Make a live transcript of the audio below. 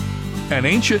An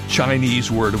ancient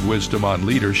Chinese word of wisdom on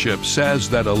leadership says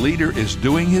that a leader is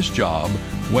doing his job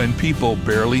when people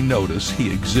barely notice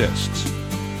he exists.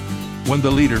 When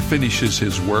the leader finishes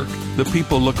his work, the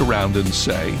people look around and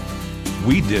say,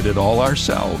 "We did it all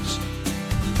ourselves."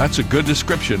 That's a good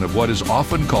description of what is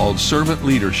often called servant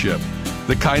leadership,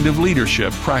 the kind of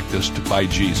leadership practiced by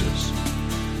Jesus.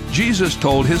 Jesus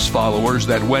told his followers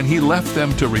that when he left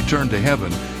them to return to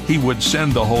heaven, he would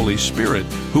send the Holy Spirit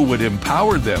who would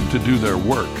empower them to do their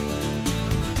work.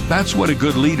 That's what a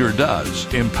good leader does,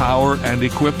 empower and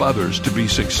equip others to be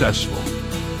successful.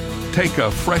 Take a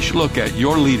fresh look at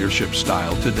your leadership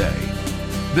style today.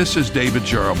 This is David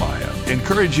Jeremiah,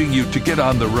 encouraging you to get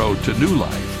on the road to new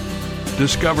life.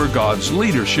 Discover God's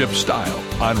leadership style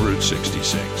on Route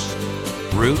 66.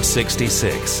 Route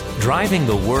 66, driving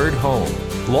the word home.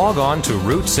 Log on to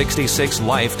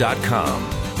Route66Life.com.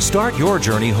 Start your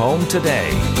journey home today.